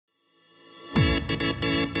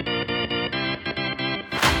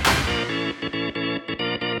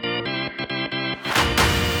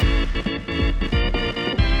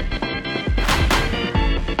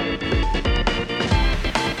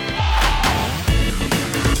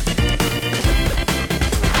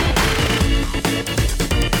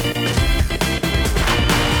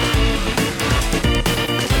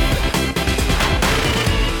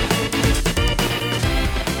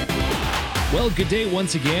day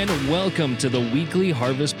once again. Welcome to the Weekly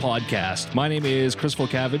Harvest Podcast. My name is Chris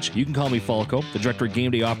Volkavich. You can call me Falko, the Director of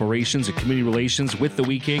Game Day Operations and Community Relations with the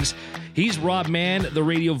Wheat Kings. He's Rob Mann, the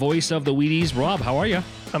radio voice of the Wheaties. Rob, how are you?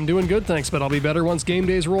 I'm doing good, thanks, but I'll be better once game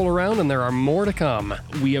days roll around, and there are more to come.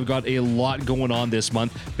 We have got a lot going on this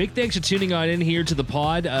month. Big thanks for tuning on in here to the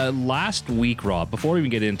pod. Last week, Rob, before we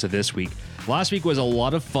even get into this week, last week was a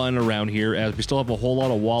lot of fun around here, as we still have a whole lot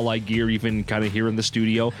of walleye gear, even kind of here in the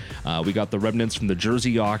studio. We got the remnants from the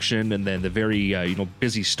Jersey auction, and then the very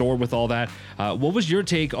busy store with all that. What was your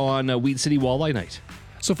take on Wheat City Walleye Night?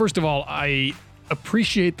 So first of all, I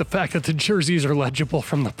appreciate the fact that the jerseys are legible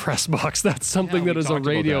from the press box. That's something that as a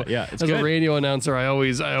radio a radio announcer, I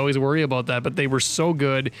always worry about that. But they were so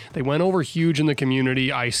good. They went over huge in the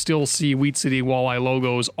community. I still see Wheat City Walleye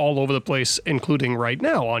logos all over the place, including right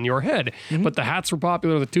now on your head. Mm-hmm. But the hats were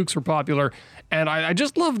popular, the toques were popular. And I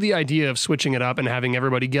just love the idea of switching it up and having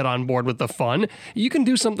everybody get on board with the fun. You can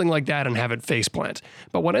do something like that and have it faceplant.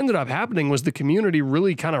 But what ended up happening was the community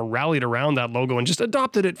really kind of rallied around that logo and just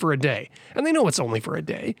adopted it for a day. And they know it's only for a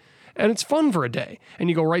day. And it's fun for a day. And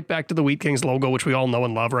you go right back to the Wheat Kings logo, which we all know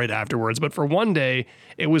and love right afterwards. But for one day,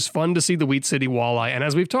 it was fun to see the Wheat City Walleye. And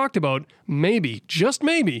as we've talked about, maybe, just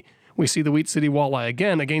maybe, we see the Wheat City Walleye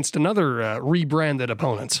again against another rebranded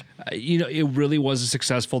opponent. It really was a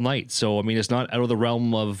successful night. So, I mean, it's not out of the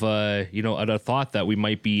realm of, a thought that we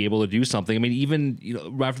might be able to do something. I mean, even,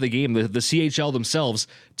 after the game, the CHL themselves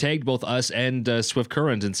tagged both us and Swift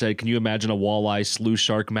Current and said, can you imagine a walleye sleuth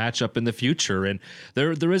shark matchup in the future? And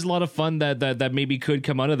there is a lot of fun that maybe could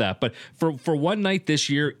come out of that. But for one night this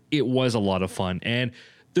year, it was a lot of fun. And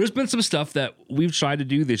there's been some stuff that we've tried to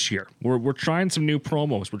do this year. We're trying some new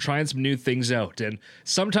promos. We're trying some new things out. And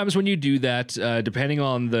sometimes when you do that, depending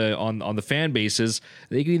on the fan bases,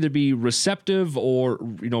 they can either be receptive or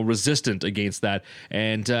resistant against that.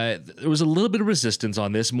 And there was a little bit of resistance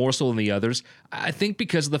on this, more so than the others. I think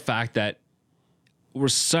because of the fact that we're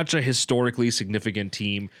such a historically significant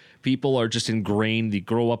team. People are just ingrained. They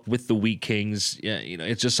grow up with the Wheat Kings.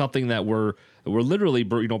 It's just something that we're literally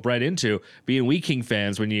bred into, being Wheat King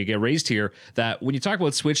fans when you get raised here. That when you talk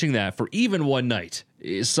about switching that for even one night,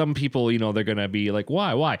 some people they're gonna be like,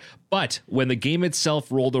 why? But when the game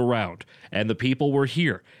itself rolled around and the people were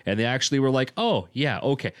here and they actually were like, oh yeah,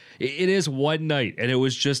 okay, it is one night and it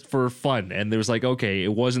was just for fun, and there was like, okay,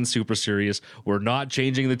 it wasn't super serious. We're not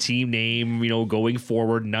changing the team name, going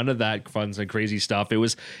forward. None of that fun and crazy stuff. It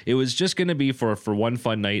was just gonna be for one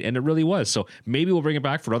fun night, and it really was. So maybe we'll bring it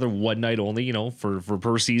back for another one night only, for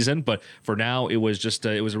per season. But for now, it was just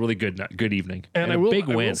it was a really good evening and a big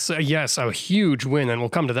win. I will say, yes, a huge win, and we'll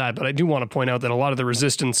come to that. But I do want to point out that a lot of the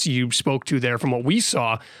resistance you spoke to there, from what we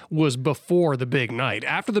saw, was before the big night.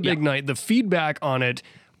 After the big night, the feedback on it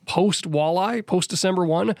post December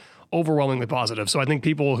 1, overwhelmingly positive. So I think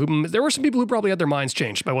there were some people who probably had their minds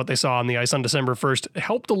changed by what they saw on the ice on December 1st,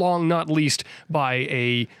 helped along not least by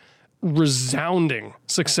a resounding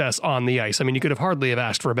success on the ice. I mean, you could hardly have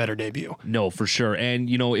asked for a better debut. No, for sure. And,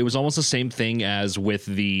 it was almost the same thing as with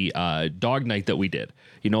the dog night that we did.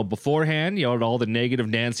 Beforehand, all the negative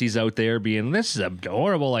Nancy's out there being, this is a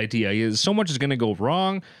horrible idea. So much is going to go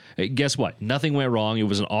wrong. Guess what? Nothing went wrong. It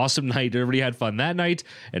was an awesome night. Everybody had fun that night,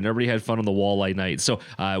 and everybody had fun on the walleye night. So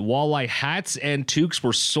walleye hats and toques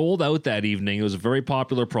were sold out that evening. It was a very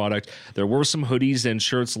popular product. There were some hoodies and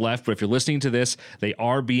shirts left, but if you're listening to this, they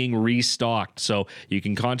are being restocked. So you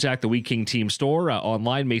can contact the Wheat King team store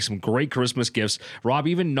online, make some great Christmas gifts. Rob,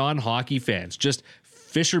 even non-hockey fans, just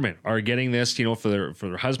fishermen are getting this, for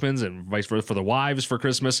their husbands and vice versa, for their wives for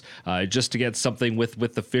Christmas, just to get something with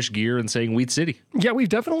the fish gear and saying Wheat City. Yeah, we've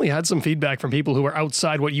definitely had some feedback from people who are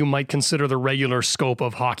outside what you might consider the regular scope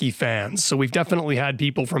of hockey fans. So we've definitely had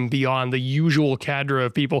people from beyond the usual cadre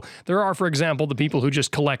of people. There are, for example, the people who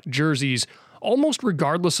just collect jerseys almost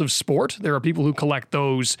regardless of sport. There are people who collect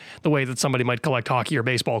those the way that somebody might collect hockey or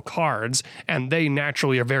baseball cards, and they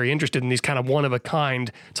naturally are very interested in these kind of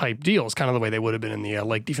one-of-a-kind type deals, kind of the way they would have been in the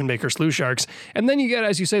Lake Diefenbaker Sleuth Sharks. And then you get,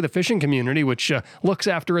 as you say, the fishing community, which looks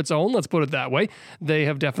after its own, let's put it that way. They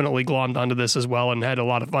have definitely glommed onto this as well and had a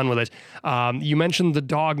lot of fun with it. You mentioned the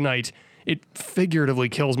dog night. It figuratively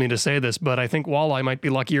kills me to say this, but I think walleye might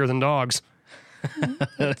be luckier than dogs.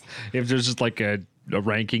 If there's just like a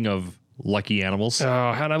ranking of Lucky animals. Oh,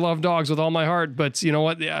 and I love dogs with all my heart, but you know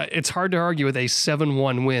what? It's hard to argue with a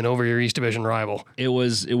 7-1 win over your East Division rival. It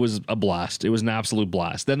was a blast. It was an absolute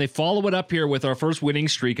blast. Then they follow it up here with our first winning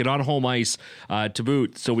streak and on home ice to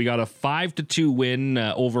boot. So we got a 5-2 win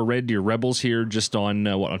over Red Deer Rebels here just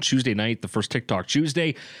on Tuesday night, the first TikTok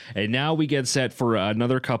Tuesday. And now we get set for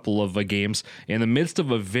another couple of games in the midst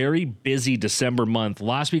of a very busy December month.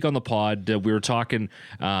 Last week on the pod, we were talking,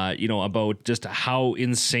 about just how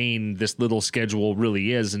insane this little schedule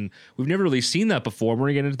really is, and we've never really seen that before. We're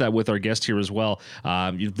gonna get into that with our guest here as well.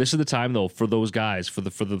 This is the time though for those guys, for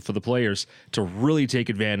the players, to really take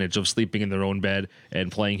advantage of sleeping in their own bed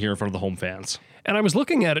and playing here in front of the home fans. And I was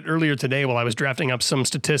looking at it earlier today while I was drafting up some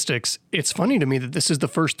statistics. It's funny to me that this is the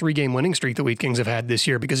first 3-game winning streak the Wheat Kings have had this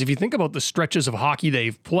year, because if you think about the stretches of hockey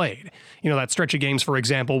they've played, that stretch of games, for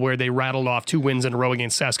example, where they rattled off 2 wins in a row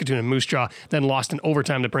against Saskatoon and Moose Jaw, then lost in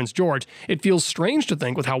overtime to Prince George, it feels strange to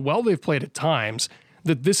think with how well they've played at times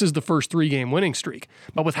that this is the first 3-game winning streak.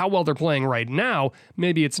 But with how well they're playing right now,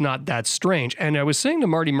 maybe it's not that strange. And I was saying to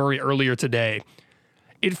Marty Murray earlier today,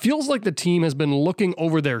 it feels like the team has been looking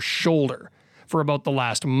over their shoulder for about the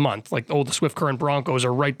last month. Like, the Swift Current Broncos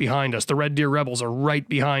are right behind us. The Red Deer Rebels are right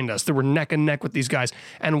behind us. They were neck and neck with these guys.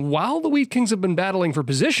 And while the Wheat Kings have been battling for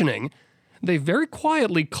positioning, they very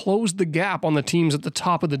quietly closed the gap on the teams at the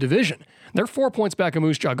top of the division. They're 4 points back of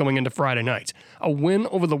Moose Jaw going into Friday night. A win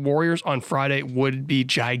over the Warriors on Friday would be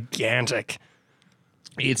gigantic.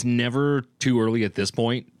 It's never too early at this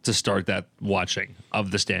point to start that watching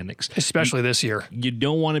of the standings. Especially this year. You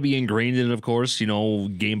don't want to be ingrained in it, of course,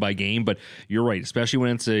 game by game, but you're right, especially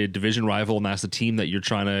when it's a division rival and that's the team that you're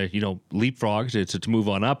trying to, leapfrog to move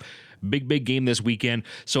on up. Big game this weekend.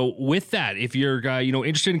 So with that, if you're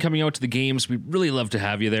interested in coming out to the games, we'd really love to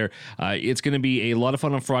have you there. It's going to be a lot of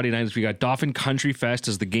fun on Friday nights. We got Dauphin Country Fest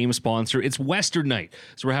as the game sponsor. It's Western night,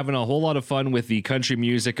 so we're having a whole lot of fun with the country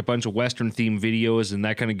music, a bunch of Western themed videos and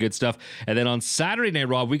that kind of good stuff. And then on Saturday night,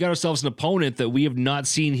 Rob, we got ourselves an opponent that we have not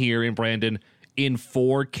seen here in Brandon in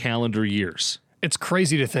 4 calendar years. It's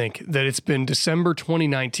crazy to think that it's been December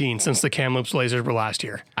 2019 since the Kamloops Blazers were last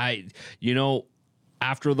here.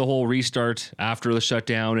 After the whole restart, after the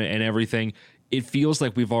shutdown and everything, it feels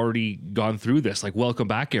like we've already gone through this. Like, welcome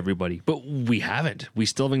back, everybody. But we haven't. We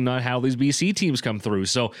still have not had all these BC teams come through.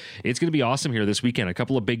 So it's going to be awesome here this weekend. A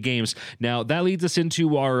couple of big games. Now, that leads us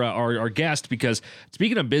into our guest, because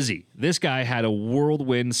speaking of busy, this guy had a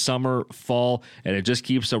whirlwind summer, fall, and it just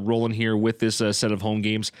keeps rolling here with this set of home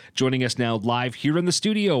games. Joining us now live here in the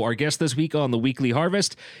studio, our guest this week on the Weekly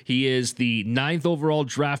Harvest. He is the 9th overall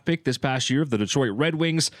draft pick this past year of the Detroit Red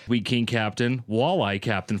Wings, Wheat King captain, Walleye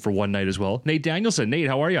captain for one night as well, Nate Danielson. Nate,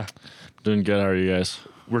 how are you? Doing good. How are you guys?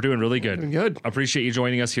 We're doing really good. Doing good. Appreciate you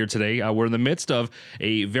joining us here today. We're in the midst of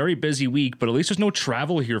a very busy week, but at least there's no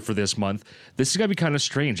travel here for this month. This is going to be kind of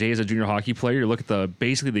strange. As a junior hockey player, you look at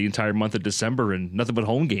basically the entire month of December and nothing but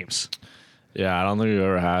home games. Yeah, I don't think we've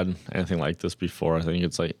ever had anything like this before. I think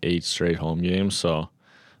it's like 8 straight home games, so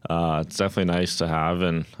it's definitely nice to have,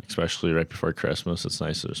 and especially right before Christmas, it's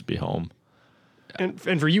nice to just be home. And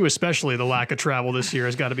for you especially, the lack of travel this year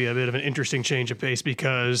has got to be a bit of an interesting change of pace,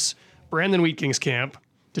 because Brandon Wheat Kings camp,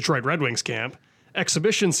 Detroit Red Wings camp,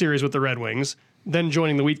 exhibition series with the Red Wings, then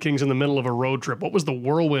joining the Wheat Kings in the middle of a road trip. What was the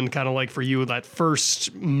whirlwind kind of like for you that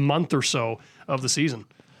first month or so of the season?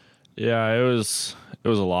 Yeah, it was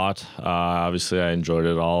a lot. Obviously, I enjoyed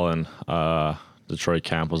it all, and Detroit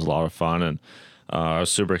camp was a lot of fun, and I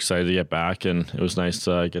was super excited to get back, and it was nice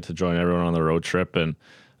to get to join everyone on the road trip, and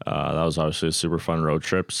that was obviously a super fun road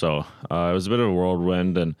trip. So it was a bit of a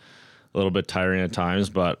whirlwind and a little bit tiring at times,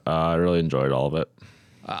 but I really enjoyed all of it.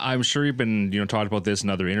 I'm sure you've been talked about this in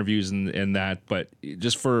other interviews and that, but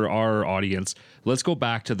just for our audience, let's go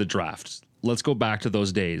back to the draft. Let's go back to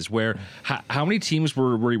those days where how many teams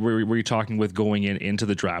were you talking with going into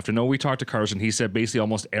the draft? I know we talked to Carson. He said basically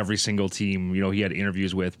almost every single team he had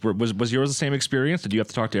interviews with. Was yours the same experience? Did you have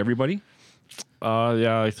to talk to everybody?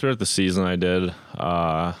 Yeah, like throughout the season I did.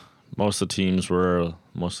 Most of the teams were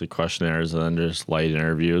mostly questionnaires and then just light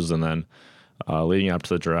interviews. And then leading up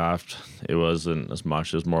to the draft, it wasn't as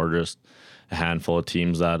much. It was more just a handful of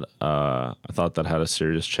teams that I thought that had a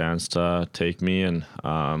serious chance to take me, and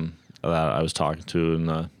that I was talking to in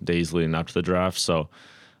the days leading up to the draft. So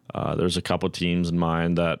there's a couple teams in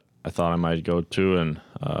mind that I thought I might go to, and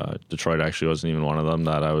Detroit actually wasn't even one of them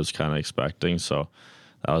that I was kind of expecting. So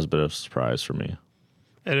that was a bit of a surprise for me.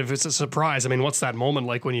 And if it's a surprise, I mean, what's that moment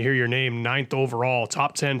like when you hear your name 9th overall,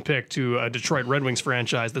 top 10 pick to a Detroit Red Wings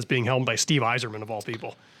franchise that's being held by Steve Yzerman of all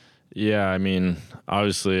people? Yeah, I mean,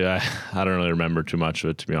 obviously, I don't really remember too much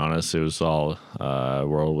of it, to be honest. It was all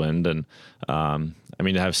whirlwind. And, I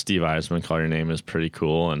mean, to have Steve Eisman call your name is pretty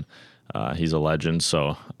cool, and he's a legend.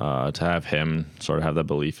 So to have him sort of have that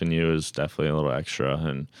belief in you is definitely a little extra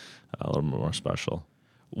and a little more special.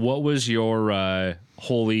 What was your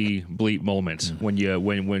holy bleep moment when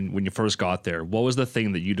you first got there? What was the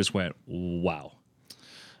thing that you just went, wow?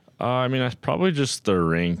 I mean, probably just the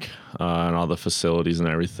rink and all the facilities and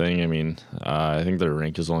everything. I mean, I think the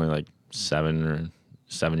rink is only like 7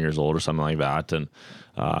 years old or something like that, and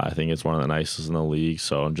I think it's one of the nicest in the league.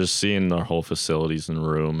 So just seeing the whole facilities and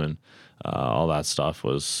room and all that stuff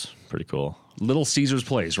was pretty cool. Little Caesar's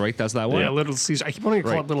Place, right? That's that one? Yeah, Little Caesar. I keep wanting to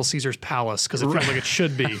call it Little Caesar's Palace because it feels like it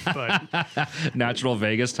should be. But Natural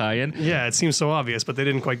Vegas tie-in. Yeah, it seems so obvious, but they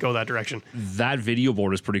didn't quite go that direction. That video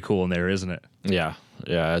board is pretty cool in there, isn't it? Yeah,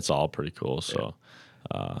 it's all pretty cool. So,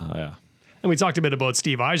 yeah. And we talked a bit about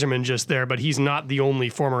Steve Yzerman just there, but he's not the only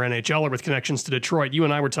former NHLer with connections to Detroit. You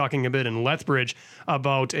and I were talking a bit in Lethbridge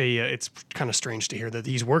about it's kind of strange to hear that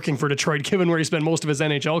he's working for Detroit, given where he spent most of his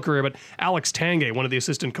NHL career. But Alex Tanguay, one of the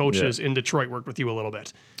assistant coaches in Detroit, worked with you a little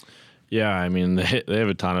bit. Yeah, I mean, they have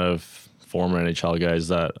a ton of former NHL guys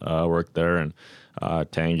that work there, and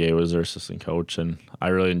Tanguay was their assistant coach, and I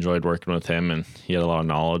really enjoyed working with him, and he had a lot of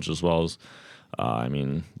knowledge as well as, I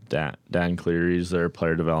mean, Dan Cleary's their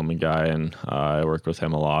player development guy, and I work with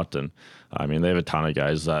him a lot. And I mean, they have a ton of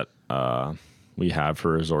guys that we have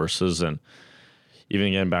for resources, and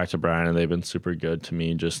even getting back to Brian, they've been super good to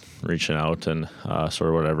me, just reaching out and sort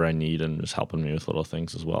of whatever I need and just helping me with little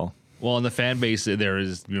things as well. Well, and the fan base there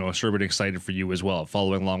is, sure been excited for you as well,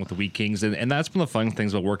 following along with the Wheat Kings. And that's one of the fun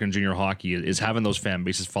things about working in junior hockey is having those fan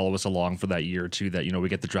bases follow us along for that year or two that, we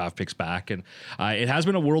get the draft picks back. And it has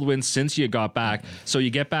been a whirlwind since you got back. So you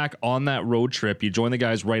get back on that road trip, you join the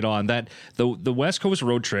guys right on that. The West Coast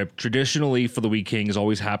road trip traditionally for the Wheat Kings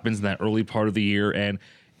always happens in that early part of the year. And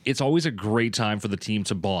it's always a great time for the team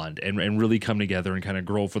to bond and really come together and kind of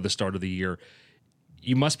grow for the start of the year.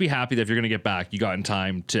 You must be happy that if you're going to get back, you got in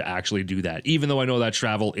time to actually do that, even though I know that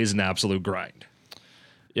travel is an absolute grind.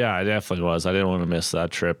 Yeah, I definitely was. I didn't want to miss that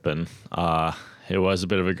trip, and it was a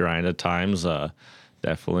bit of a grind at times.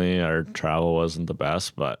 Definitely our travel wasn't the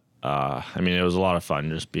best, but I mean, it was a lot of fun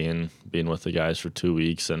just being with the guys for 2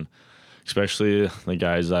 weeks, and especially the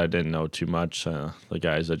guys that I didn't know too much, the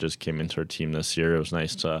guys that just came into our team this year. It was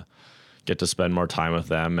nice to get to spend more time with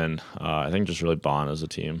them, and I think just really bond as a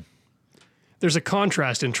team. There's a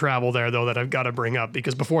contrast in travel there, though, that I've got to bring up,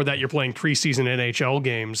 because before that, you're playing preseason NHL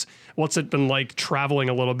games. What's it been like traveling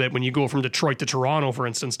a little bit when you go from Detroit to Toronto, for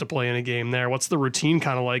instance, to play in a game there? What's the routine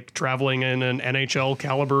kind of like traveling in an NHL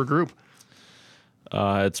caliber group?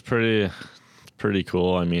 It's pretty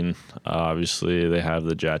cool. I mean, obviously they have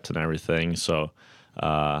the jet and everything, so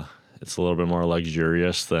it's a little bit more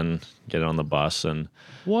luxurious than getting on the bus and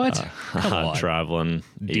traveling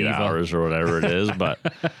 8 hours or whatever it is, but.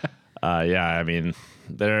 Yeah, I mean,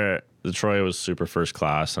 Detroit was super first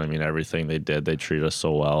class. I mean, everything they did, they treat us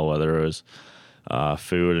so well, whether it was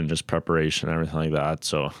food and just preparation and everything like that.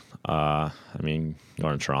 So, I mean,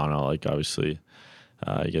 going to Toronto, like, obviously,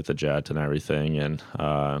 you get the jet and everything, and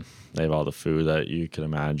they have all the food that you can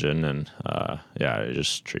imagine, and yeah, it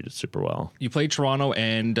just treated super well. You played Toronto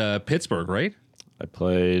and Pittsburgh, right? I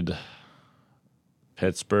played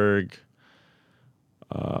Pittsburgh,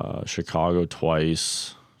 Chicago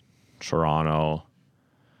twice, Toronto.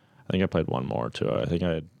 I think I played one more too. I think I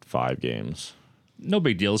had 5 games. No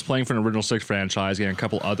big deal. It's playing for an Original Six franchise, getting a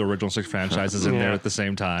couple other Original Six franchises in there at the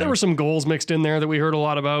same time. There were some goals mixed in there that we heard a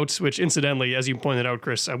lot about, which incidentally, as you pointed out,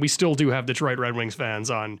 Chris, we still do have Detroit Red Wings fans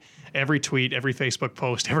on every tweet, every Facebook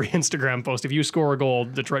post, every Instagram post. If you score a goal,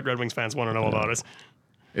 Detroit Red Wings fans want to know about it.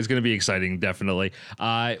 It's going to be exciting, definitely.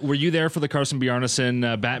 Were you there for the Carson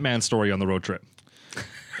Bjarnason Batman story on the road trip?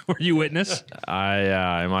 Were you witness?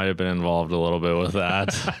 I might have been involved a little bit with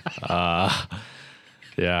that.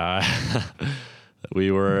 Yeah,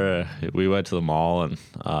 we went to the mall, and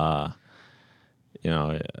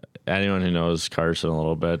anyone who knows Carson a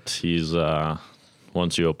little bit, he's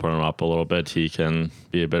once you open him up a little bit, he can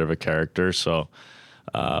be a bit of a character. So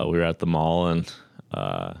we were at the mall, and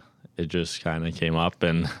it just kind of came up,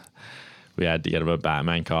 and we had to get him a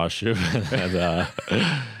Batman costume. And,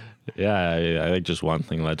 yeah, I think just one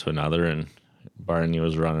thing led to another, and Barney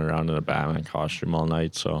was running around in a Batman costume all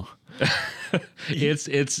night. So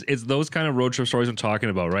it's those kind of road trip stories I'm talking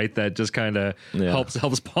about, right? That just kind of helps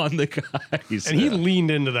bond the guys. And he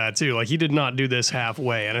leaned into that too. Like, he did not do this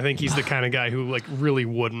halfway, and I think he's the kind of guy who like really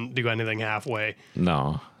wouldn't do anything halfway.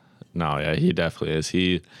 No, yeah, he definitely is.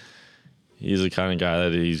 He's the kind of guy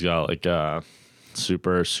that he's got like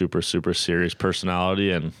super serious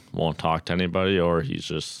personality and won't talk to anybody, or he's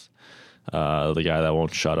just the guy that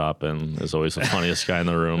won't shut up and is always the funniest guy in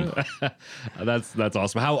the room. That's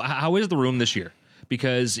awesome. How is the room this year?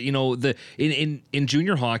 Because in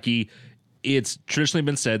junior hockey, it's traditionally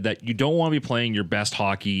been said that you don't want to be playing your best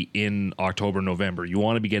hockey in October, November. You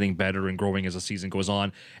want to be getting better and growing as the season goes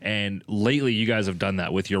on. And lately, you guys have done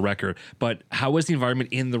that with your record. But how is the environment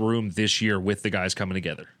in the room this year with the guys coming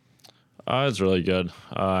together? It's really good.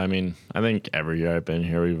 I think every year I've been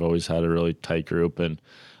here, we've always had a really tight group. And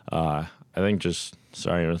I think just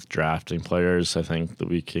starting with drafting players, I think the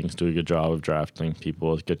Wheat Kings do a good job of drafting people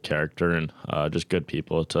with good character and just good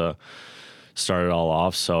people to start it all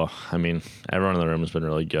off. So, everyone in the room has been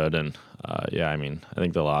really good. And, I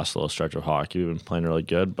think the last little stretch of hockey, we've been playing really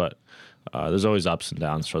good. But there's always ups and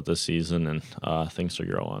downs throughout this season, and things are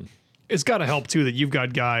growing. It's got to help, too, that you've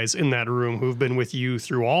got guys in that room who've been with you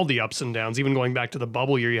through all the ups and downs. Even going back to the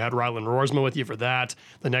bubble year, you had Ryland Roersma with you for that.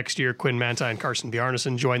 The next year, Quinn Manti and Carson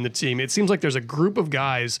Bjarnason joined the team. It seems like there's a group of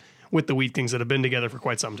guys with the Wheat Kings that have been together for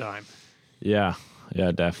quite some time. Yeah,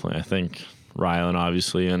 definitely. I think Ryland,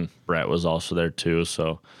 obviously, and Brett was also there, too.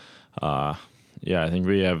 So, I think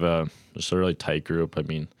we have just a really tight group.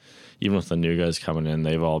 Even with the new guys coming in,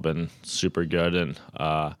 they've all been super good, and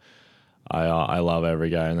I love every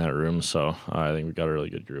guy in that room, so I think we've got a really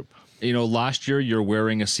good group. Last year you're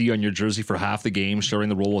wearing a C on your jersey for half the game, sharing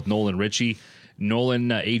the role with Nolan Ritchie.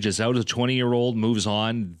 Nolan ages out as a 20-year-old, moves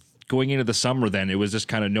on. Going into the summer then, it was just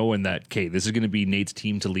kind of knowing that, okay, this is going to be Nate's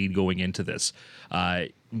team to lead going into this.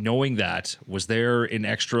 Knowing that, was there an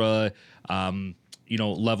extra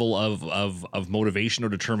level of motivation or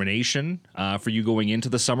determination for you going into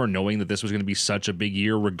the summer, knowing that this was going to be such a big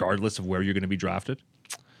year regardless of where you're going to be drafted?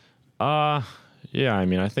 I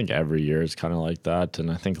think every year is kind of like that, and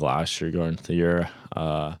I think last year going into the year,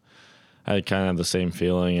 I kind of had the same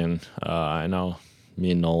feeling, and I know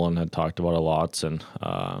me and Nolan had talked about it a lot, and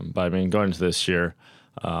but going into this year,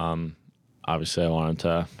 obviously I wanted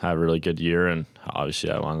to have a really good year, and obviously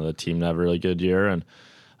I wanted the team to have a really good year, and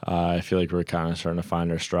I feel like we're kind of starting to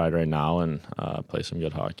find our stride right now and play some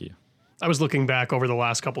good hockey. I was looking back over the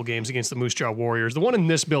last couple games against the Moose Jaw Warriors, the one in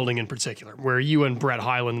this building in particular, where you and Brett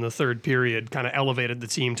Hyland in the third period kind of elevated the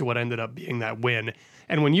team to what ended up being that win.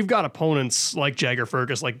 And when you've got opponents like Jagger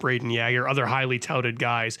Fergus, like Braden Yager, other highly touted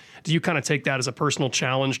guys, do you kind of take that as a personal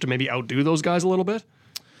challenge to maybe outdo those guys a little bit?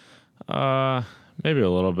 Maybe a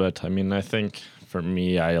little bit. I think for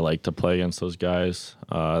me, I like to play against those guys.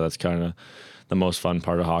 That's kind of the most fun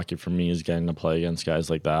part of hockey for me, is getting to play against guys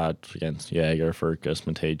like that, against Yager, Fergus,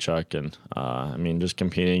 Matejchuk, and just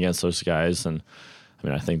competing against those guys. And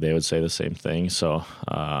I think they would say the same thing. So,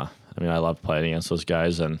 I love playing against those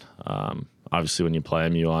guys, and obviously when you play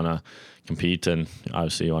them, you want to compete, and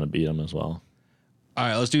obviously you want to beat them as well. All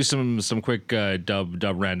right, let's do some quick dub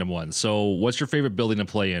random ones. So, what's your favorite building to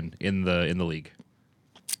play in the league?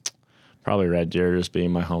 Probably Red Deer, just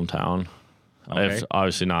being my hometown. Okay. If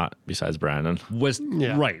obviously not besides Brandon.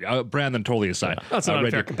 Right. Brandon totally aside. Yeah, that's not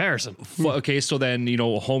a fair comparison. Okay, so then,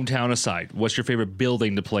 hometown aside, what's your favorite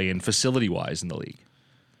building to play in facility-wise in the league?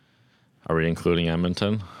 Are we including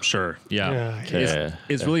Edmonton? Sure, yeah. Okay.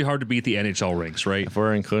 It's really hard to beat the NHL rinks, right? If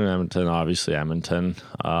we're including Edmonton, obviously Edmonton.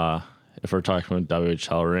 If we're talking about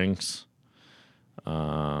WHL rinks,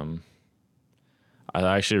 I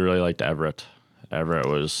actually really liked Everett. Everett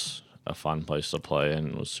was a fun place to play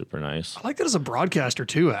and was super nice. I like that as a broadcaster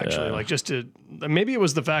too, actually. Yeah. Maybe it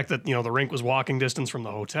was the fact that, the rink was walking distance from the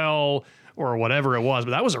hotel or whatever it was,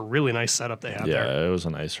 but that was a really nice setup they had there. Yeah, it was a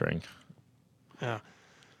nice rink. Yeah.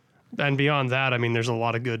 And beyond that, there's a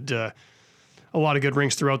lot of good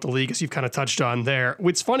rinks throughout the league, as you've kind of touched on there.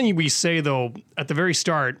 It's funny we say, though, at the very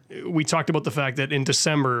start, we talked about the fact that in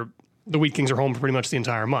December, the Wheat Kings are home for pretty much the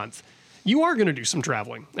entire month. You are going to do some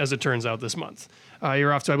traveling, as it turns out, this month.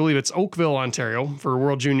 You're off to, I believe it's Oakville, Ontario, for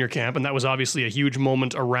World Junior Camp, and that was obviously a huge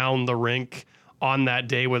moment around the rink on that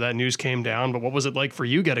day where that news came down. But what was it like for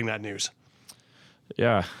you getting that news?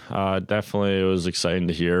 Yeah, definitely it was exciting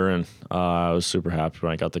to hear, and I was super happy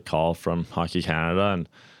when I got the call from Hockey Canada, and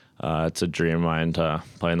it's a dream of mine to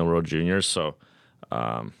play in the World Juniors. So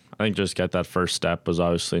I think just get that first step was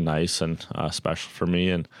obviously nice and special for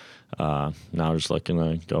me, and now just looking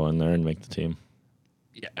to go in there and make the team.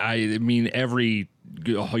 Every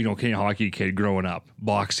Canadian hockey kid growing up,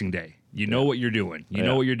 Boxing Day, know what you're doing. You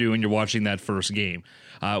know what you're doing. You're watching that first game.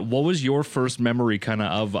 What was your first memory kind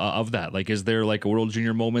of that? Like, is there like a World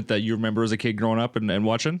Junior moment that you remember as a kid growing up and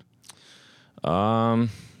watching?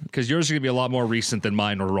 Because yours is going to be a lot more recent than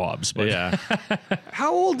mine or Rob's. But yeah.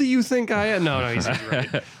 How old do you think I am? No, he's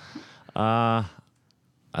right. I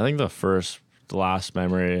think the first the last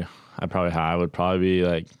memory I probably have would probably be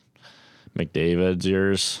like McDavid's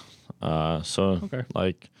years.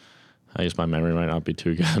 Like, I guess my memory might not be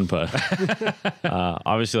too good, but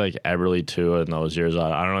obviously like Eberle too in those years.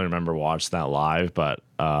 I don't really remember watching that live, but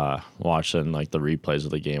watching like the replays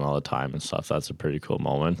of the game all the time and stuff, that's a pretty cool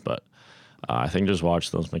moment. But I think just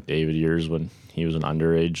watching those McDavid years when he was an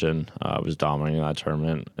underage and was dominating that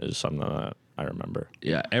tournament is something that I remember.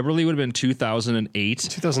 Yeah, Eberle would have been 2008.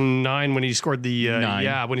 2009 when he scored the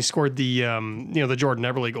the Jordan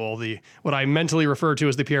Eberle goal, what I mentally refer to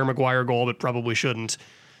as the Pierre Maguire goal, but probably shouldn't.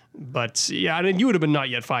 But yeah, I mean, you would have been not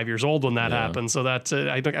yet 5 years old when that happened, so that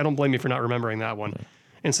I don't blame you for not remembering that one. Yeah.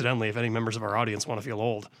 Incidentally, if any members of our audience want to feel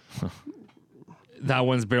old. That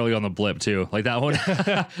one's barely on the blip too. Like that one,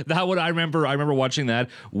 that one. I remember watching that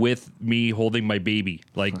with me holding my baby.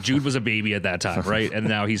 Like Jude was a baby at that time, right? And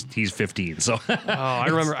now he's 15. So I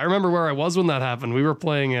remember where I was when that happened. We were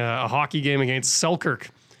playing a hockey game against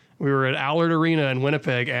Selkirk. We were at Allard Arena in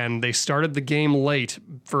Winnipeg, and they started the game late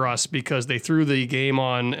for us because they threw the game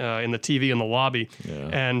on in the TV in the lobby,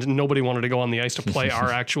 and nobody wanted to go on the ice to play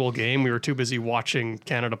our actual game. We were too busy watching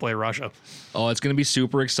Canada play Russia. Oh, it's going to be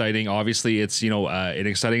super exciting. Obviously, it's an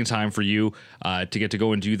exciting time for you to get to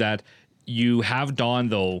go and do that. You have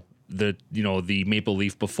donned though the Maple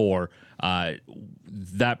Leaf before.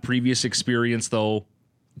 That previous experience though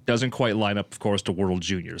doesn't quite line up, of course, to World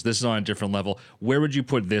Juniors. This is on a different level. Where would you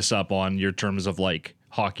put this up on your terms of like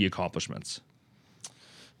hockey accomplishments?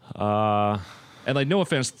 And like, no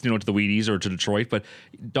offense, to the Wheaties or to Detroit, but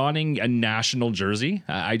donning a national jersey,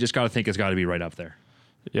 I just got to think it's got to be right up there.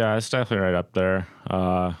 Yeah, it's definitely right up there.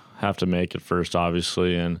 Have to make it first,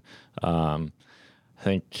 obviously, and I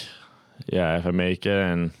think, if I make it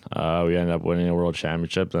and we end up winning a world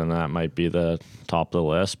championship, then that might be the top of the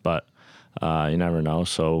list. But you never know,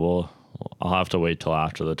 so I'll have to wait till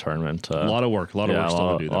after the tournament. A lot of work still to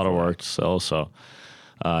do. A lot of work still. So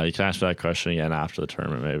you can ask me that question again after the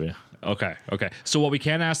tournament, maybe. Okay. So what we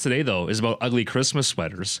can ask today, though, is about ugly Christmas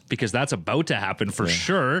sweaters, because that's about to happen for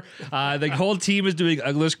sure. The whole team is doing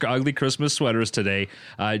ugly Christmas sweaters today.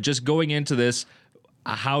 Just going into this,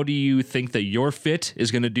 how do you think that your fit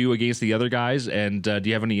is going to do against the other guys? And do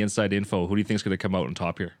you have any inside info? Who do you think is going to come out on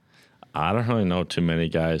top here? I don't really know too many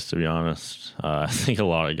guys, to be honest. I think a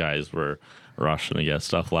lot of guys were rushing to get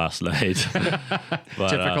stuff last night. But,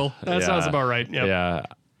 typical. That sounds about right.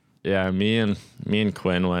 Yep. Yeah. Me and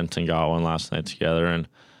Quinn went and got one last night together, and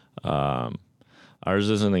ours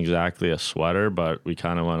isn't exactly a sweater, but we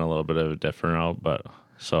kind of went a little bit of a different route. But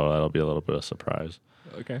so that'll be a little bit of a surprise.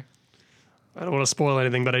 Okay. I don't want to spoil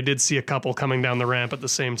anything, but I did see a couple coming down the ramp at the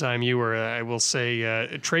same time you were. I will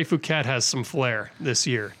say Trey Fouquet has some flair this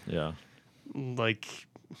year. Yeah. Like,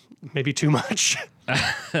 maybe too much.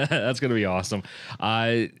 That's going to be awesome.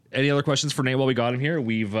 Any other questions for Nate while we got him here?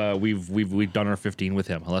 We've done our 15 with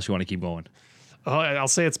him, unless you want to keep going. I'll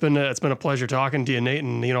say it's been a pleasure talking to you, Nate.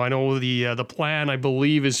 And I know the plan, I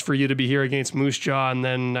believe, is for you to be here against Moose Jaw, and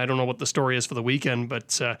then I don't know what the story is for the weekend,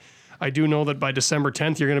 but I do know that by December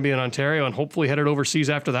 10th, you're going to be in Ontario and hopefully headed overseas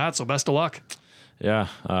after that. So best of luck. Yeah,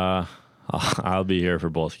 I'll be here for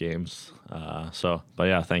both games. But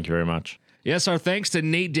yeah, thank you very much. Yes, our thanks to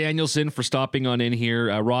Nate Danielson for stopping on in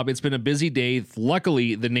here. Rob, it's been a busy day.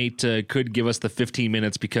 Luckily, the Nate could give us the 15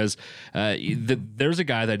 minutes because there's a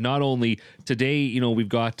guy that not only today, we've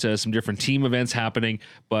got some different team events happening,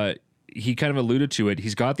 but he kind of alluded to it.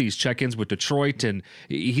 He's got these check-ins with Detroit, and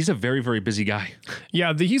he's a very, very busy guy.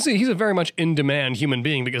 Yeah, he's a very much in-demand human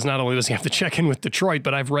being, because not only does he have to check in with Detroit,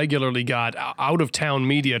 but I've regularly got out-of-town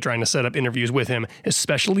media trying to set up interviews with him,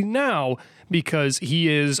 especially now because he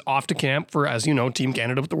is off to camp for, as you know, Team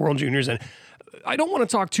Canada with the World Juniors. And I don't want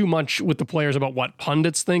to talk too much with the players about what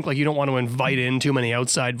pundits think. Like, you don't want to invite in too many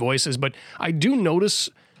outside voices, but I do notice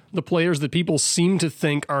the players that people seem to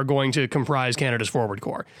think are going to comprise Canada's forward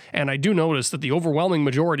core. And I do notice that the overwhelming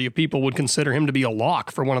majority of people would consider him to be a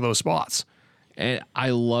lock for one of those spots. And I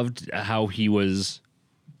loved how he was,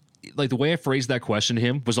 like, the way I phrased that question to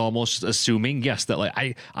him was almost assuming, yes, that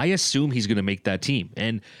like I assume he's going to make that team.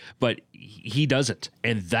 But he doesn't.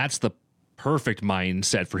 And that's the perfect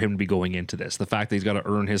mindset for him to be going into this. The fact that he's got to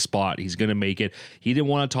earn his spot, he's going to make it. He didn't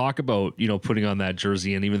want to talk about, putting on that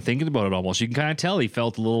jersey and even thinking about it almost. You can kind of tell he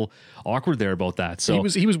felt a little awkward there about that. So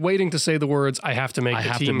he was waiting to say the words, I have to make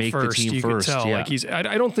the team first. You could tell. Yeah. Like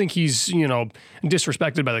I don't think he's,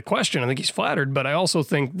 disrespected by the question. I think he's flattered, but I also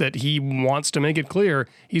think that he wants to make it clear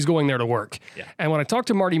he's going there to work. Yeah. And when I talked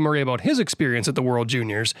to Marty Murray about his experience at the World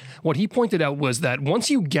Juniors, what he pointed out was that once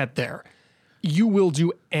you get there, you will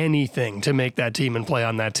do anything to make that team and play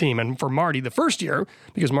on that team. And for Marty, the first year,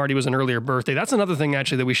 because Marty was an earlier birthday, that's another thing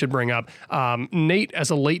actually that we should bring up. Nate, as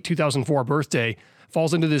a late 2004 birthday,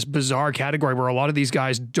 falls into this bizarre category where a lot of these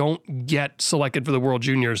guys don't get selected for the World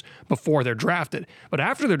Juniors before they're drafted. But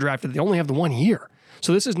after they're drafted, they only have the 1 year.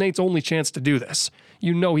 So this is Nate's only chance to do this.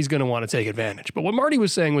 You know he's going to want to take advantage. But what Marty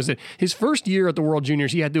was saying was that his first year at the World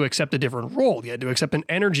Juniors, he had to accept a different role. He had to accept an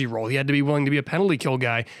energy role. He had to be willing to be a penalty kill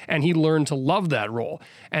guy, and he learned to love that role.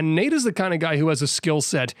 And Nate is the kind of guy who has a skill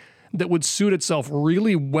set that would suit itself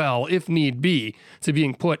really well, if need be, to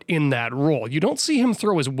being put in that role. You don't see him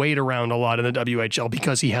throw his weight around a lot in the WHL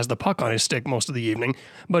because he has the puck on his stick most of the evening.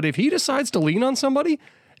 But if he decides to lean on somebody,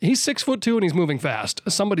 he's 6'2" and he's moving fast.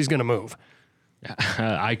 Somebody's going to move.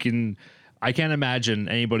 I can't imagine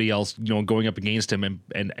anybody else, going up against him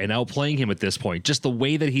and outplaying him at this point. Just the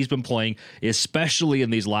way that he's been playing, especially in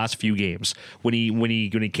these last few games. When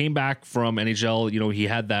he came back from NHL, he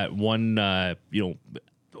had that one,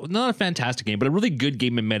 not a fantastic game, but a really good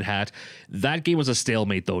game in Mid-Hat. That game was a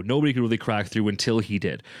stalemate, though. Nobody could really crack through until he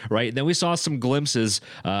did, right? And then we saw some glimpses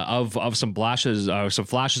of some flashes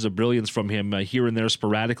of brilliance from him here and there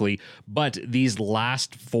sporadically. But these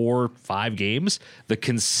last 4-5 games, the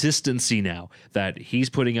consistency now that he's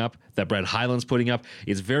putting up, that Brett Hyland's putting up,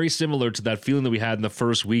 is very similar to that feeling that we had in the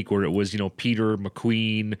first week where it was, Peter,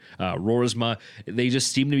 McQueen, Roersma. They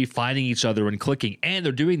just seem to be finding each other and clicking, and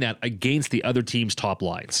they're doing that against the other team's top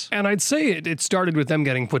lines. And I'd say it started with them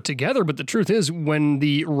getting put together, but the truth is, when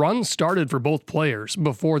the run started for both players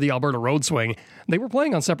before the Alberta road swing, they were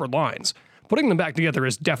playing on separate lines. Putting them back together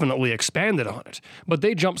has definitely expanded on it, but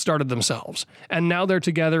they jump-started themselves. And now they're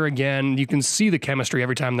together again. You can see the chemistry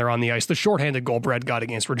every time they're on the ice. The shorthanded goal Brett got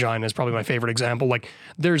against Regina is probably my favorite example. Like,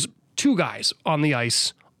 there's two guys on the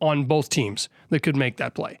ice on both teams that could make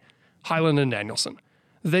that play. Hyland and Danielson.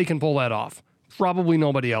 They can pull that off. Probably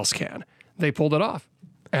nobody else can. They pulled it off.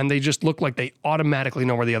 And they just look like they automatically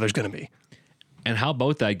know where the other's going to be. And how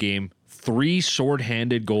about that game? 3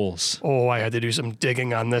 shorthanded goals. Oh, I had to do some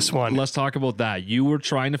digging on this one. Let's talk about that. You were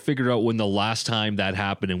trying to figure out when the last time that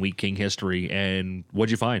happened in Wheat King history, and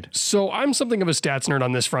what'd you find? So I'm something of a stats nerd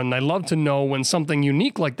on this front, and I love to know when something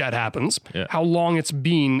unique like that happens, how long it's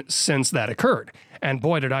been since that occurred. And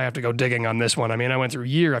boy, did I have to go digging on this one. I mean, I went through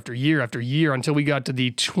year after year after year until we got to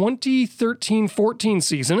the 2013-14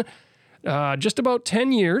 season, just about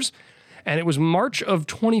 10 years. And it was March of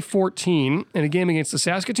 2014 in a game against the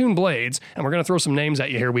Saskatoon Blades. And we're going to throw some names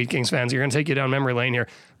at you here, Wheat Kings fans. You're going to take you down memory lane here.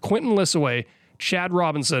 Quentin Lissaway, Chad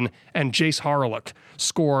Robinson, and Jace Harlech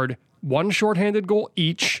scored 1 shorthanded goal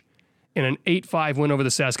each in an 8-5 win over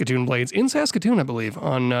the Saskatoon Blades in Saskatoon, I believe,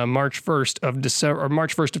 on March 1st of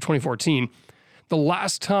 2014. The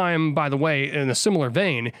last time, by the way, in a similar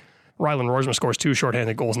vein, Ryland Roersma scores 2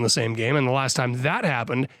 shorthanded goals in the same game. And the last time that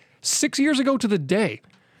happened, 6 years ago to the day,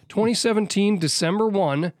 2017, December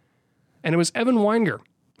 1, and it was Evan Weinger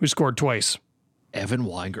who scored twice. Evan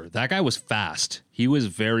Weinger. That guy was fast. He was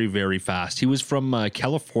very, very fast. He was from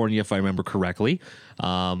California, if I remember correctly.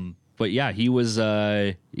 But yeah, he was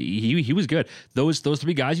he was good. Those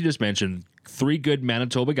 3 guys you just mentioned, 3 good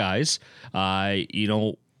Manitoba guys.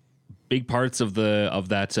 Big parts of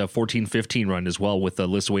that 14-15 run as well with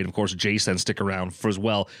Lissaway and of course Jason stick around for as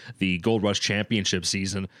well the Gold Rush Championship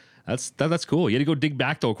season. That's cool. You had to go dig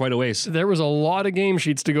back, though, quite a ways. There was a lot of game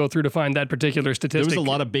sheets to go through to find that particular statistic. There was a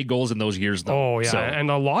lot of big goals in those years, though. Oh, yeah. So. And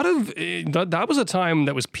a lot of... that was a time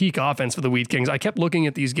that was peak offense for the Wheat Kings. I kept looking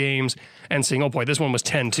at these games and saying, oh, boy, this one was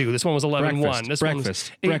 10-2. This one was 11-1. This one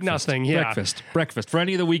was 8-0. Yeah. Breakfast. For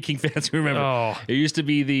any of the Wheat King fans who remember, it used to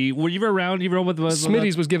be the... Were you around? You remember with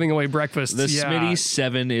Smitty's was giving away breakfast. The Smitty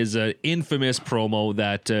 7 is an infamous promo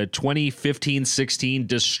that 2015-16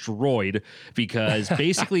 destroyed because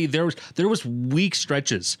basically there was week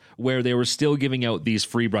stretches where they were still giving out these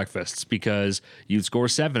free breakfasts because you'd score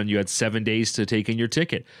 7 and you had 7 days to take in your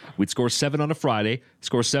ticket. We'd score 7 on a Friday,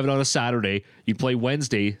 score 7 on a Saturday, you'd play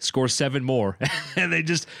Wednesday, score 7 more, and they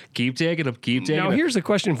just keep taking them. Now, here's a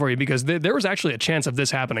question for you because there was actually a chance of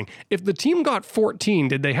this happening. If the team got 14,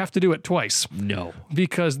 did they have to do it twice? No.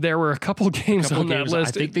 Because there were a couple games on that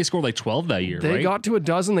list. I think they scored like 12 that year, They got to a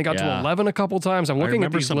dozen, they got to 11 a couple times. I'm looking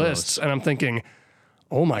at these lists and I'm thinking...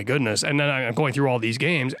 oh my goodness. And then I'm going through all these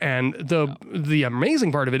games, and the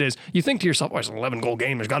amazing part of it is you think to yourself, oh, it's an 11-goal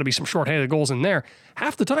game. There's got to be some shorthanded goals in there.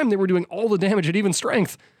 Half the time they were doing all the damage at even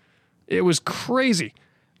strength. It was crazy.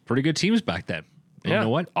 Pretty good teams back then. And you know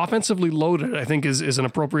what? Offensively loaded, I think, is an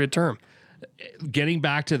appropriate term. getting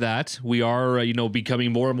back to that, we are,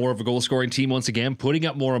 becoming more and more of a goal-scoring team once again, putting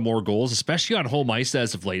up more and more goals, especially on home ice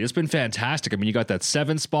as of late. It's been fantastic. I mean, you got that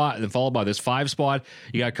 7 spot and then followed by this 5 spot.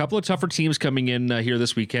 You got a couple of tougher teams coming in here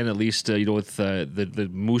this weekend, at least, with the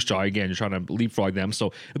Moose Jaw. Again, you're trying to leapfrog them.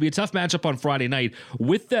 So it'll be a tough matchup on Friday night.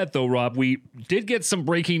 With that, though, Rob, we did get some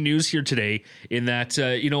breaking news here today in that,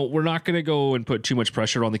 we're not going to go and put too much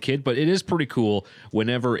pressure on the kid, but it is pretty cool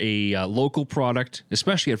whenever a local product,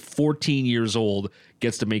 especially at 14 years old,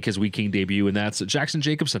 gets to make his Wheat King debut, and that's Jackson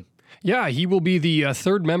Jacobson. Yeah, he will be the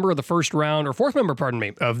third member of the first round, or fourth member, pardon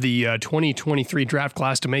me, of the 2023 draft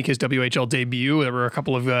class to make his WHL debut. There were a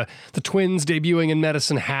couple of the twins debuting in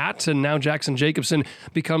Medicine Hat, and now Jackson Jacobson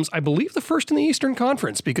becomes, I believe, the first in the Eastern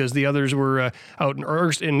Conference, because the others were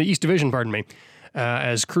out in the East Division, pardon me.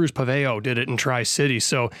 As Cruz Paveo did it in Tri-City.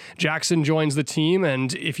 So Jackson joins the team,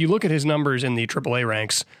 and if you look at his numbers in the AAA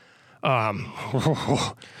ranks,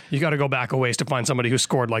 you got to go back a ways to find somebody who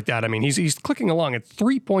scored like that. I mean, he's clicking along at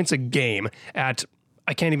 3 points a game at,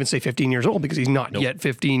 I can't even say 15 years old because he's not yet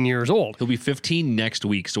 15 years old. He'll be 15 next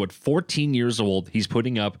week. So at 14 years old, he's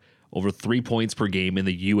putting up over 3 points per game in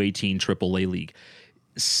the U18 AAA league.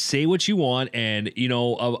 Say what you want, and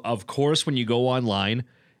of course, when you go online,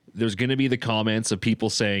 there's going to be the comments of people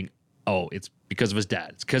saying, "Oh, it's because of his dad.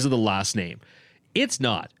 It's because of the last name." It's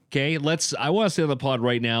not. Okay, I want to say on the pod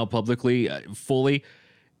right now, publicly, fully,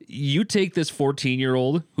 you take this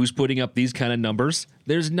 14-year-old who's putting up these kind of numbers.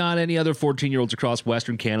 There's not any other 14-year-olds across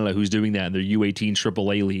Western Canada who's doing that in their U18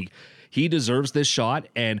 AAA league. He deserves this shot,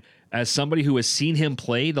 and as somebody who has seen him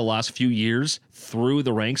play the last few years through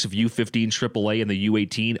the ranks of U15 AAA and the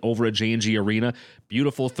U18 over at J&G Arena,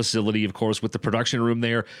 beautiful facility, of course, with the production room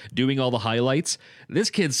there, doing all the highlights. This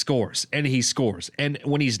kid scores, and he scores. And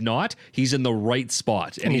when he's not, he's in the right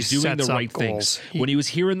spot, and he's doing the right things. When he was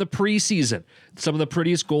here in the preseason, some of the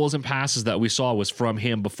prettiest goals and passes that we saw was from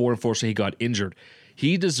him before, unfortunately, he got injured.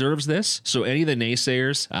 He deserves this. So any of the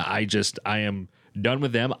naysayers, I am done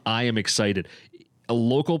with them. I am excited. A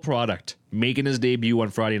local product making his debut on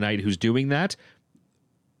Friday night who's doing that,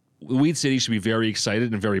 Wheat City should be very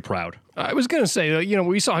excited and very proud. I was going to say,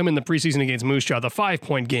 we saw him in the preseason against Moose Jaw. The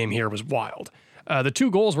 5-point game here was wild. The 2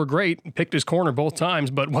 goals were great, picked his corner both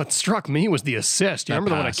times, but what struck me was the assist. You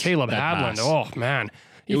remember the one at Caleb Hadland? Oh, man.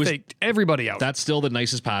 He faked everybody out. That's still the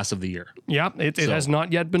nicest pass of the year. Yeah, it has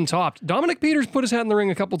not yet been topped. Dominic Peters put his hat in the ring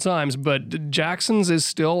a couple times, but Jackson's is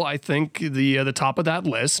still, I think, the top of that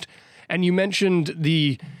list. And you mentioned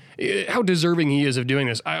how deserving he is of doing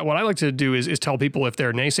this. What I like to do is tell people, if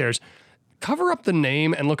they're naysayers, cover up the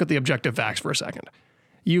name and look at the objective facts for a second.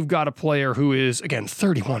 You've got a player who is, again,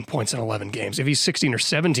 31 points in 11 games. If he's 16 or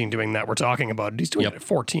 17 doing that, we're talking about it. He's doing it at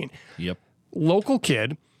 14. Yep. Local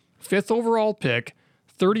kid, 5th overall pick,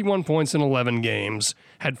 31 points in 11 games,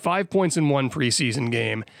 had 5 points in 1 preseason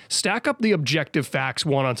game. Stack up the objective facts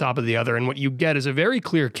one on top of the other, and what you get is a very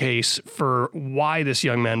clear case for why this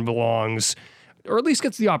young man belongs, or at least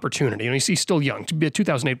gets the opportunity. And he's still young. To be a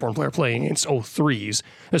 2008 born player playing against 03s,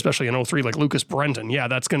 especially an 03 like Lucas Brenton, yeah,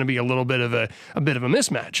 that's going to be a little bit of a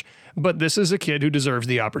mismatch. But this is a kid who deserves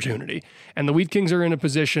the opportunity. And the Wheat Kings are in a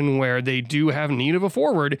position where they do have need of a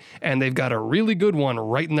forward, and they've got a really good one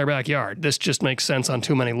right in their backyard. This just makes sense on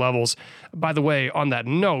too many levels. By the way, on that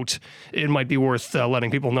note, it might be worth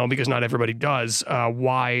letting people know, because not everybody does,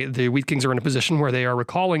 why the Wheat Kings are in a position where they are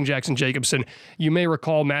recalling Jackson Jacobson. You may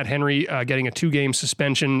recall Matt Henry getting a 2-game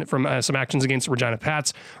suspension from some actions against the Regina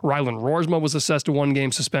Pats. Rylan Rorsma was assessed a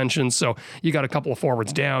 1-game suspension, so you got a couple of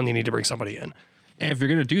forwards down. You need to bring somebody in. And if you're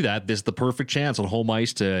going to do that, this is the perfect chance on home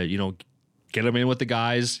ice to, get him in with the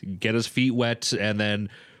guys, get his feet wet, and then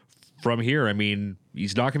from here, I mean,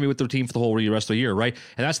 he's not going to be with the team for the whole rest of the year, right?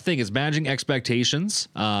 And that's the thing, is managing expectations,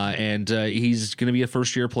 and he's going to be a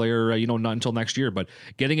first-year player, not until next year, but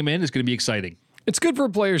getting him in is going to be exciting. It's good for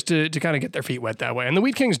players to kind of get their feet wet that way. And the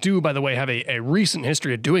Wheat Kings do, by the way, have a recent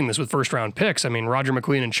history of doing this with first-round picks. I mean, Roger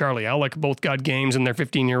McQueen and Charlie Ellick both got games in their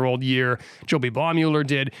 15-year-old year. Joby Baumuller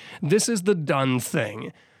did. This is the done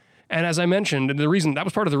thing. And as I mentioned, that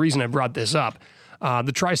was part of the reason I brought this up.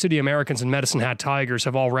 The Tri-City Americans and Medicine Hat Tigers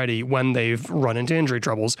have already, when they've run into injury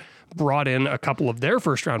troubles, brought in a couple of their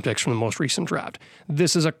first-round picks from the most recent draft.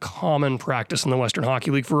 This is a common practice in the Western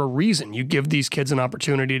Hockey League for a reason. You give these kids an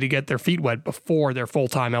opportunity to get their feet wet before their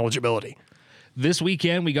full-time eligibility. This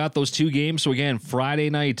weekend, we got those 2 games. So, again, Friday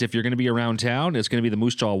night, if you're going to be around town, it's going to be the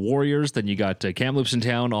Moose Jaw Warriors. Then you got Kamloops in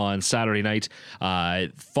town on Saturday night.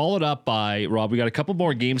 Followed up by, Rob, we got a couple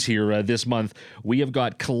more games here this month. We have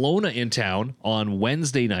got Kelowna in town on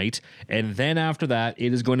Wednesday night. And then after that,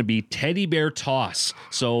 it is going to be Teddy Bear Toss.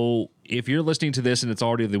 So, if you're listening to this and it's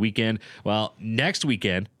already the weekend, well, next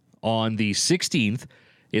weekend, on the 16th.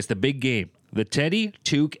 It's the big game. The teddy,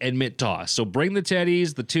 toque, and mitt toss. So bring the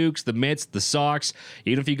teddies, the toques, the mitts, the socks.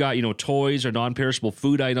 Even if you got, toys or non-perishable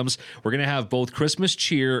food items, we're going to have both Christmas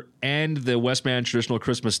cheer and the Westman traditional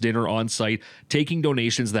Christmas dinner on site, taking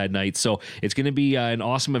donations that night. So it's going to be an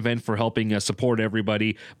awesome event for helping support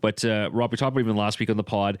everybody. But Rob, we talked about even last week on the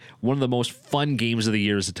pod, one of the most fun games of the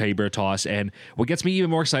year is the teddy bear toss. And what gets me even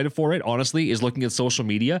more excited for it, honestly, is looking at social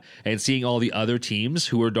media and seeing all the other teams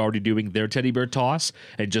who are already doing their teddy bear toss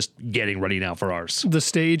and just getting ready now for ours. The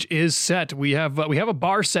stage is set. We have a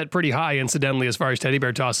bar set pretty high, incidentally, as far as teddy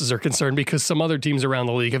bear tosses are concerned, because some other teams around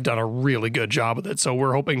the league have done a really good job with it. So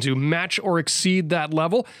we're hoping to match or exceed that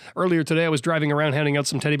level. Earlier today, I was driving around handing out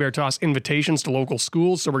some teddy bear toss invitations to local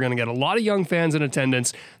schools. So we're going to get a lot of young fans in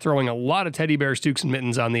attendance, throwing a lot of teddy bears, toques, and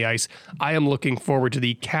mittens on the ice. I am looking forward to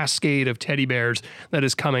the cascade of teddy bears that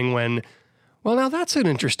is coming when, well, now that's an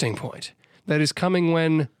interesting point. That is coming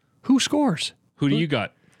when who scores? Who do you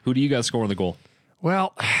got? Who do you got scoring the goal?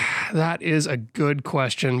 Well, that is a good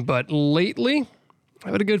question, but lately,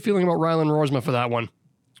 I've had a good feeling about Rylan Roarsma for that one.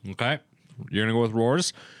 Okay. You're going to go with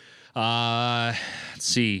Roars? Let's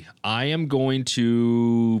see. I am going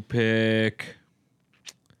to pick...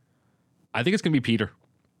 I think it's going to be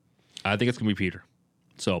Peter.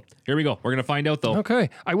 So here we go. We're going to find out, though.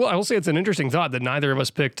 Okay. I will say it's an interesting thought that neither of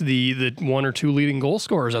us picked the one or two leading goal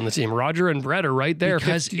scorers on the team. Roger and Brett are right there.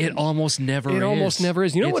 Because it almost never is. It almost never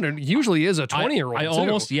is. You know what? It usually is a 20-year-old, I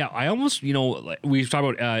almost, we've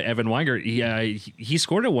talked about Evan Weingart. He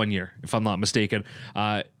scored it one year, if I'm not mistaken.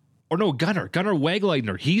 Gunnar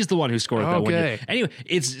Wagleitner. He's the one who scored that 1 year. Anyway,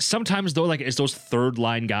 it's sometimes though, it's those third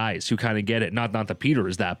line guys who kind of get it. Not that Peter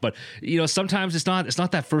is that, but sometimes it's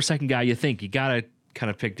not that first, second guy you think. You gotta kind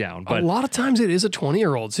of pick down. But a lot of times it is a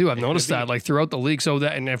 20-year-old too. I've noticed that throughout the league. So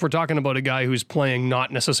that, and if we're talking about a guy who's playing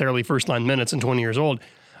not necessarily first line minutes and 20 years old,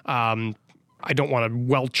 I don't want to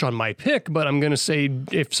welch on my pick, but I'm going to say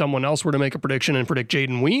if someone else were to make a prediction and predict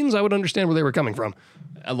Jaden Weens, I would understand where they were coming from.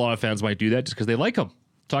 A lot of fans might do that just because they like him.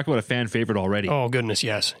 Talk about a fan favorite already. Oh, goodness,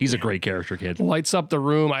 yes. He's a great character, kid. Lights up the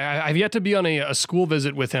room. I've yet to be on a school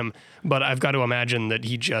visit with him, but I've got to imagine that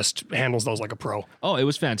he just handles those like a pro. Oh, it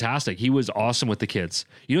was fantastic. He was awesome with the kids.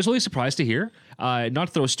 I was really surprised to hear, not to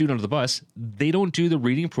throw a student under the bus, they don't do the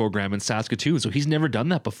reading program in Saskatoon, so he's never done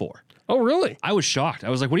that before. Oh, really? I was shocked. I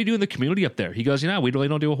was like, what do you do in the community up there? He goes, we really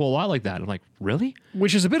don't do a whole lot like that. I'm like, really?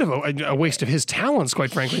 Which is a bit of a waste of his talents,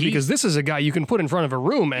 quite frankly, because this is a guy you can put in front of a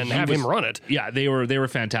room and have him run it. Yeah, they were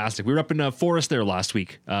fantastic. We were up in Forest there last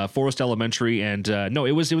week, Forest Elementary, and no,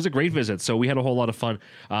 it was a great visit, so we had a whole lot of fun.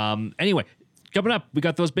 Anyway, coming up, we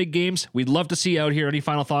got those big games we'd love to see out here. Any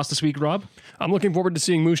final thoughts this week, Rob? I'm looking forward to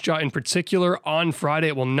seeing Moose Jaw in particular on Friday.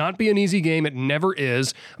 It will not be an easy game. It never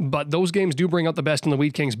is. But those games do bring out the best in the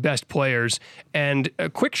Wheat King's best players. And a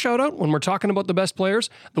quick shout out when we're talking about the best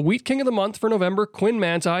players, the Wheat King of the month for November, Quinn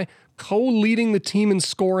Manti, co-leading the team in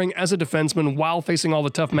scoring as a defenseman while facing all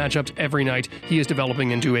the tough matchups every night. He is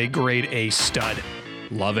developing into a grade A stud.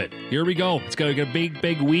 Love it. Here we go. It's going to get a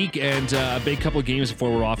big week and a big couple of games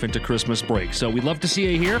before we're off into Christmas break. So we'd love to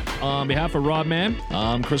see you here. On behalf of Rob Mann,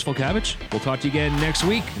 I'm Chris Volkavich. We'll talk to you again next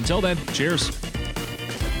week. Until then, cheers.